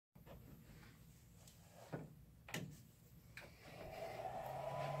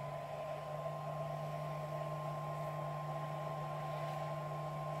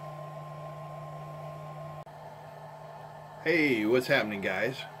Hey, what's happening,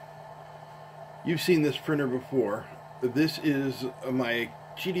 guys? You've seen this printer before. This is my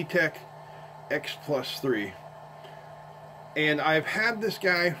Junctek X+3, and I've had this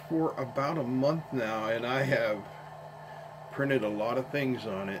guy for about a month now, and I have printed a lot of things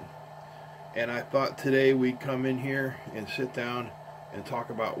on it. And I thought today we'd come in here and sit down and talk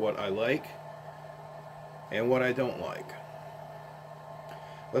about what I like and what I don't like.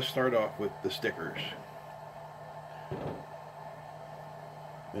 Let's start off with the stickers.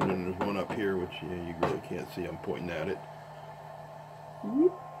 And then there's one up here, which you really can't see. I'm pointing at it.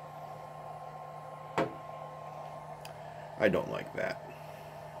 Whoop. I don't like that.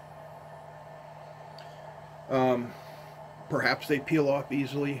 Perhaps they peel off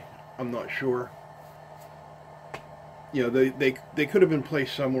easily. I'm not sure. You know, they could have been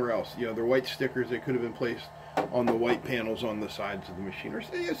placed somewhere else. You know, they're white stickers. They could have been placed on the white panels on the sides of the machine, or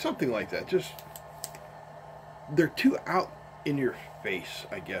something like that. Just, they're too out in your face,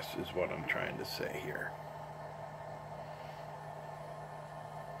 I guess, is what I'm trying to say here.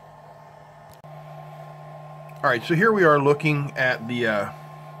 Alright, so here we are looking at the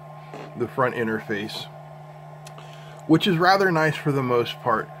front interface, which is rather nice for the most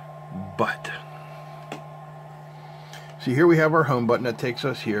part, but see, here we have our home button that takes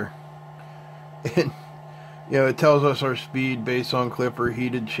us here, and you know, it tells us our speed based on clipper,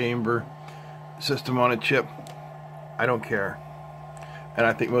 heated chamber, system on a chip. I don't care, and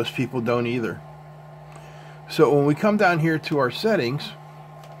I think most people don't either. So when we come down here to our settings,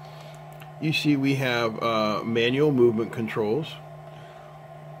 you see we have manual movement controls,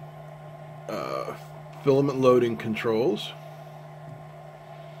 filament loading controls,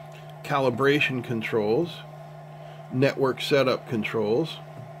 calibration controls, network setup controls,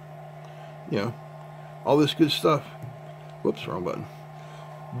 you know, all this good stuff. Whoops, wrong button.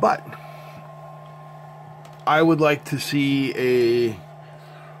 But I would like to see a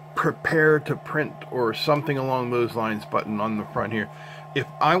prepare to print or something along those lines button on the front here. If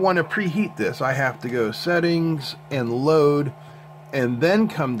I want to preheat this, I have to go settings and load, and then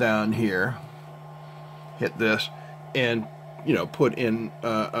come down here, hit this, and you know, put in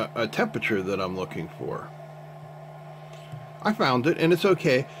a temperature that I'm looking for. I found it, and it's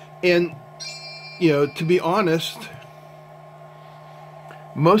okay. And you know, to be honest,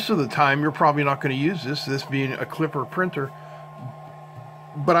 most of the time you're probably not going to use this being a clipper printer,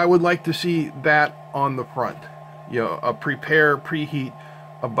 but I would like to see that on the front. You know, a prepare, preheat,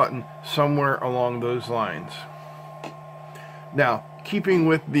 a button somewhere along those lines. Now, keeping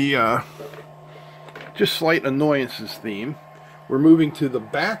with the just slight annoyances theme, we're moving to the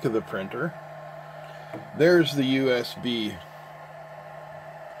back of the printer. There's the USB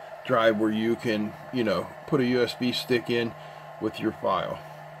drive where you can, you know, put a USB stick in with your file.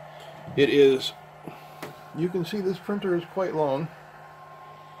 It is, you can see this printer is quite long.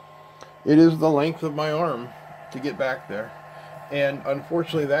 It is the length of my arm to get back there, and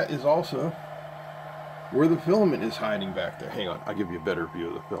unfortunately that is also where the filament is hiding back there. Hang on, I'll give you a better view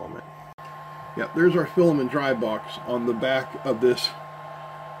of the filament. Yep, there's our filament dry box on the back of this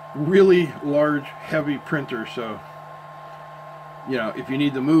really large, heavy printer. So, you know, if you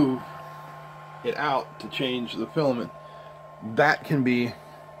need to move it out to change the filament, that can be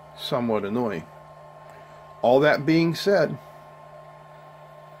somewhat annoying. All that being said,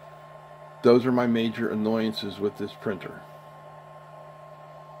 those are my major annoyances with this printer.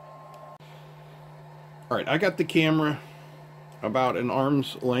 Alright, I got the camera about an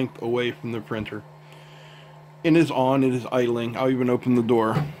arm's length away from the printer. It is on, it is idling. I'll even open the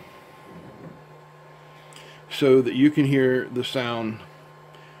door so that you can hear the sound.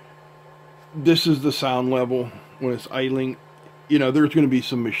 This is the sound level when it's idling. You know, there's going to be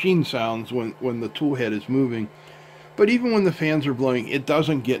some machine sounds when the tool head is moving. But even when the fans are blowing, it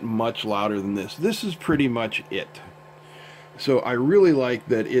doesn't get much louder than this. This is pretty much it. So I really like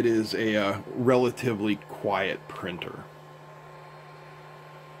that it is a relatively quiet printer.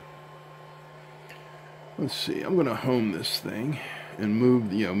 Let's see, I'm going to home this thing and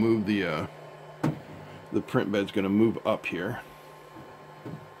move, you know, the print bed's going to move up here.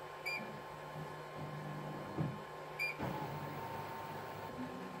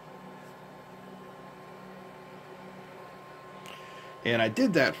 And I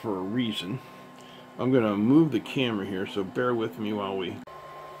did that for a reason. I'm going to move the camera here, so bear with me while we...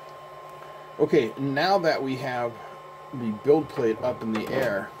 Okay, now that we have the build plate up in the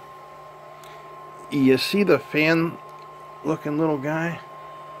air, you see the fan looking little guy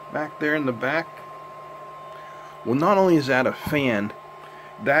back there in the back? Well, not only is that a fan,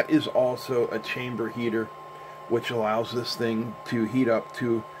 that is also a chamber heater, which allows this thing to heat up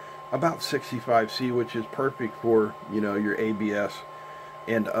to about 65C, which is perfect for, you know, your ABS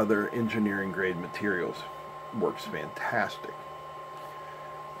and other engineering grade materials. Works fantastic.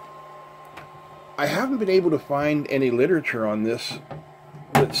 I haven't been able to find any literature on this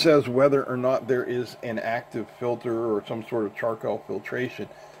that says whether or not there is an active filter or some sort of charcoal filtration,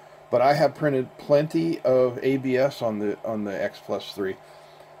 but I have printed plenty of ABS on the X Plus 3,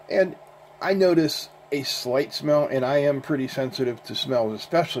 and I notice a slight smell, and I am pretty sensitive to smells,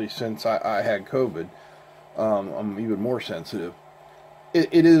 especially since I had COVID. I'm even more sensitive.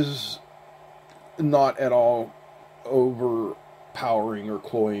 It is not at all overpowering or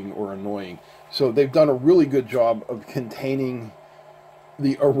cloying or annoying. So they've done a really good job of containing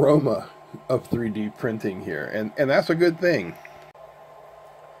the aroma of 3D printing here, and that's a good thing.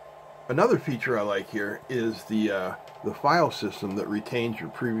 Another feature I like here is the file system that retains your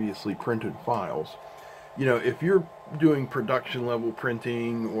previously printed files. You know, if you're doing production level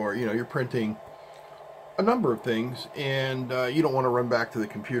printing, or you know, you're printing a number of things and you don't want to run back to the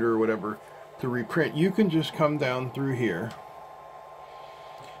computer or whatever to reprint, you can just come down through here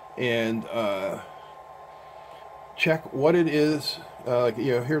and check what it is. You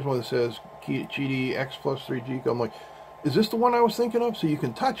know, here's one that says Qidi X Plus 3G. I'm like, is this the one I was thinking of? So you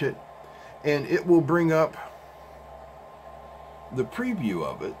can touch it and it will bring up the preview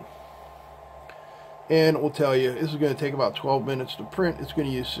of it, and it will tell you this is going to take about 12 minutes to print. It's going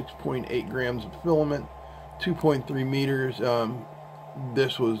to use 6.8 grams of filament, 2.3 meters.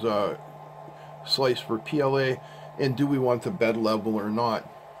 This was sliced for PLA, and do we want the bed level or not?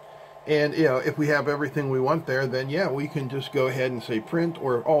 And you know, if we have everything we want there, then yeah, we can just go ahead and say print,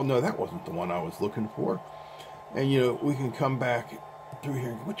 or oh no, that wasn't the one I was looking for. And you know, we can come back through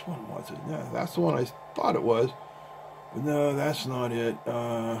here. Which one was it? No, that's the one I thought it was. But no, that's not it.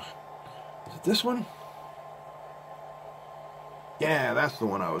 Is it this one? Yeah, that's the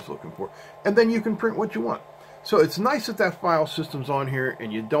one I was looking for. And then you can print what you want. So it's nice that that file system's on here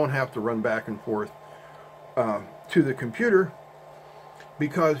and you don't have to run back and forth to the computer,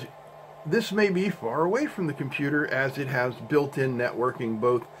 because this may be far away from the computer, as it has built-in networking,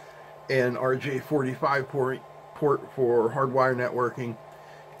 both an RJ45 port for hardwire networking,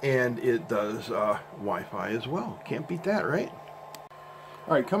 and it does Wi-Fi as well. Can't beat that, right?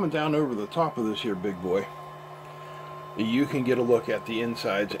 Alright, coming down over the top of this here big boy, you can get a look at the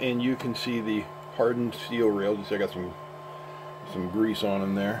insides, and you can see the hardened steel rails. You see I got some grease on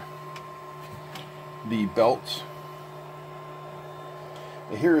them there. The belts.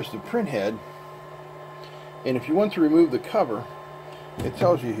 And here is the print head, and if you want to remove the cover, it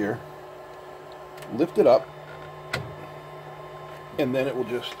tells you here, lift it up, and then it will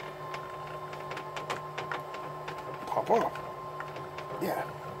just pop off. Yeah.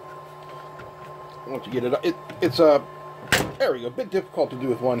 Once you get it up, it's there we go, a bit difficult to do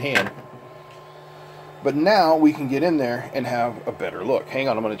with one hand. But now we can get in there and have a better look. Hang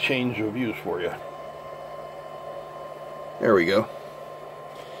on, I'm going to change the views for you. There we go.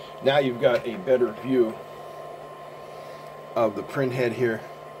 Now you've got a better view of the print head here.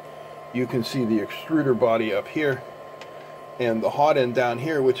 You can see the extruder body up here and the hot end down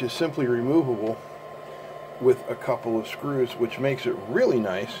here, which is simply removable with a couple of screws, which makes it really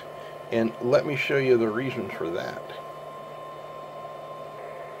nice. And let me show you the reason for that.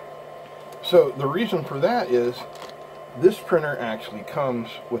 So the reason for that is this printer actually comes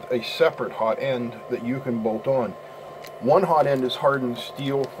with a separate hot end that you can bolt on. One hot end is hardened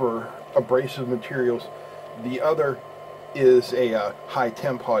steel for abrasive materials. The other is a high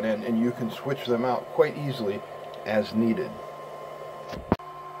temp hot end, and you can switch them out quite easily as needed.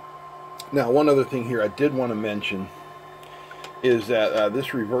 Now, one other thing here I did want to mention is that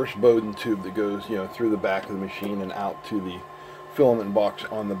this reverse Bowden tube that goes, you know, through the back of the machine and out to the filament box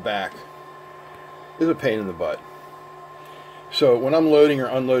on the back is a pain in the butt. So when I'm loading or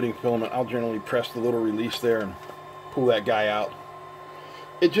unloading filament, I'll generally press the little release there and pull that guy out.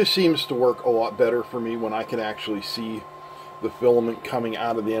 It just seems to work a lot better for me when I can actually see the filament coming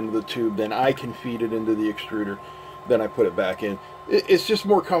out of the end of the tube. Then I can feed it into the extruder, then I put it back in. It's just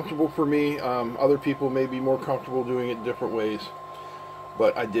more comfortable for me. Other people may be more comfortable doing it different ways,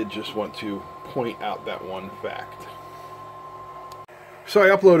 but I did just want to point out that one fact. So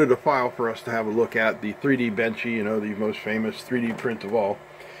I uploaded a file for us to have a look at, the 3D Benchy, you know, the most famous 3D print of all.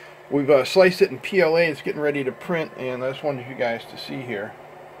 We've sliced it in PLA. It's getting ready to print, and I just wanted you guys to see here.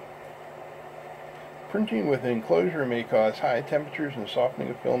 Printing with an enclosure may cause high temperatures and softening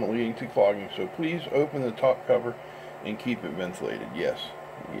of filament, leading to clogging, so please open the top cover and keep it ventilated. Yes,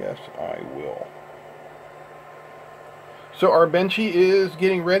 yes, I will. So our Benchy is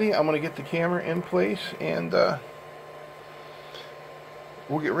getting ready. I'm going to get the camera in place and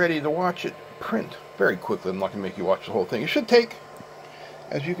we'll get ready to watch it print very quickly. I'm not going to make you watch the whole thing. It should take,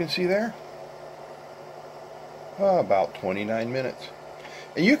 as you can see there, about 29 minutes.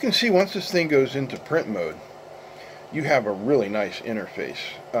 And you can see once this thing goes into print mode, you have a really nice interface.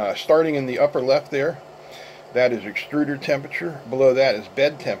 Starting in the upper left there, that is extruder temperature. Below that is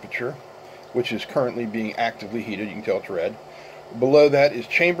bed temperature, which is currently being actively heated. You can tell it's red. Below that is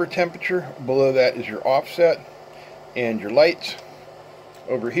chamber temperature. Below that is your offset and your lights.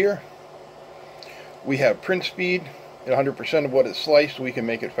 Over here, we have print speed at 100% of what is sliced. We can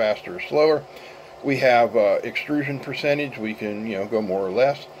make it faster or slower. We have extrusion percentage. We can, go more or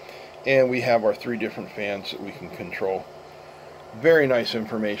less. And we have our 3 different fans that we can control. Very nice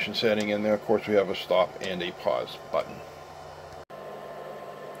information setting. And then, of course, we have a stop and a pause button.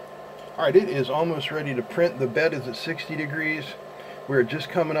 Alright, it is almost ready to print. The bed is at 60 degrees. We're just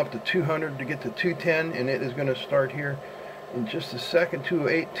coming up to 200 to get to 210, and it is going to start here in just a second.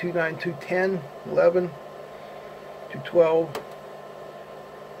 208, 209, 210, 11, 212.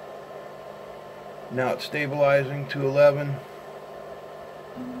 Now it's stabilizing to 11,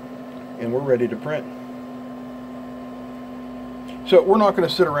 and we're ready to print. So we're not going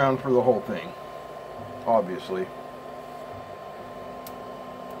to sit around for the whole thing, obviously.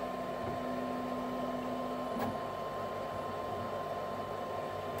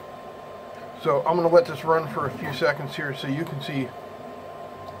 So I'm going to let this run for a few seconds here so you can see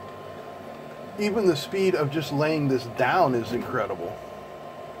even the speed of just laying this down is incredible.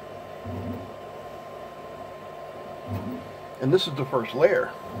 And this is the first layer.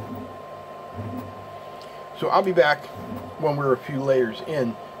 So I'll be back when we're a few layers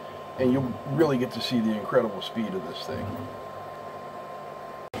in and you'll really get to see the incredible speed of this thing.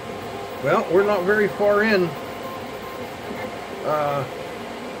 Well, we're not very far in.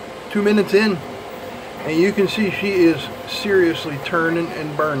 2 minutes in, and you can see she is seriously turning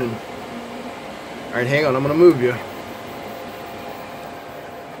and burning. Alright, hang on, I'm going to move you.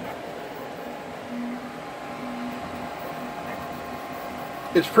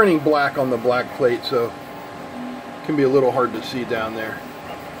 It's printing black on the black plate, so it can be a little hard to see down there.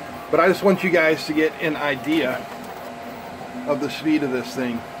 But I just want you guys to get an idea of the speed of this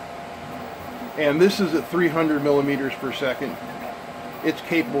thing. And this is at 300 millimeters per second. It's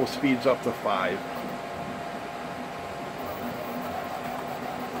capable of speeds up to 5.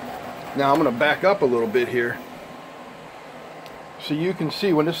 Now I'm going to back up a little bit here so you can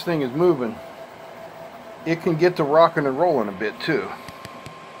see when this thing is moving, it can get to rocking and rolling a bit too.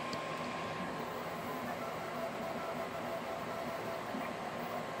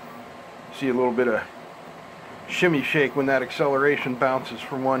 See a little bit of shimmy shake when that acceleration bounces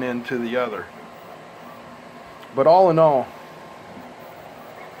from one end to the other. But all in all,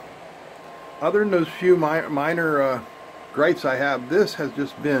 other than those few minor gripes I have, this has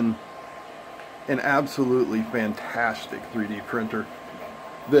just been an absolutely fantastic 3D printer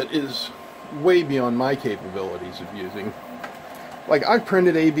that is way beyond my capabilities of using. Like, I've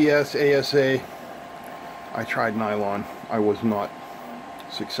printed ABS, ASA. I tried nylon. I was not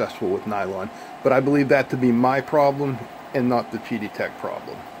successful with nylon, but I believe that to be my problem and not the Qidi Tech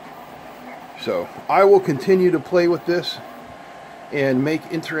problem. So I will continue to play with this and make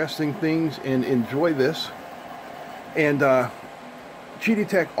interesting things and enjoy this. And Qidi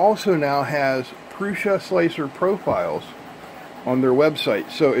Tech also now has Prusa Slicer profiles on their website.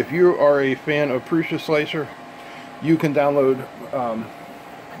 So if you are a fan of Prusa Slicer, you can download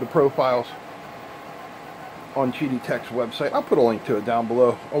the profiles on Qidi Tech's website. I'll put a link to it down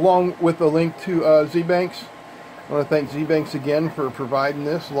below, along with a link to Z-Banks. I want to thank Z-Banks again for providing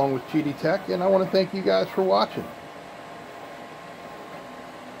this, along with Qidi Tech, and I want to thank you guys for watching.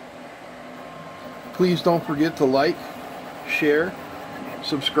 Please don't forget to like, share,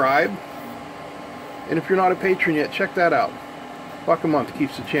 subscribe, and if you're not a patron yet, check that out. $1 a month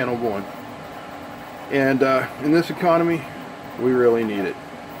keeps the channel going. And in this economy, we really need it.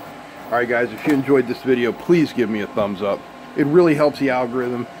 Alright guys, if you enjoyed this video, please give me a thumbs up. It really helps the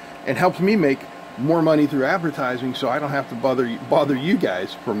algorithm and helps me make more money through advertising, so I don't have to bother you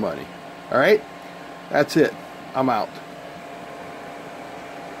guys for money. Alright? That's it. I'm out.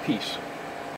 Peace.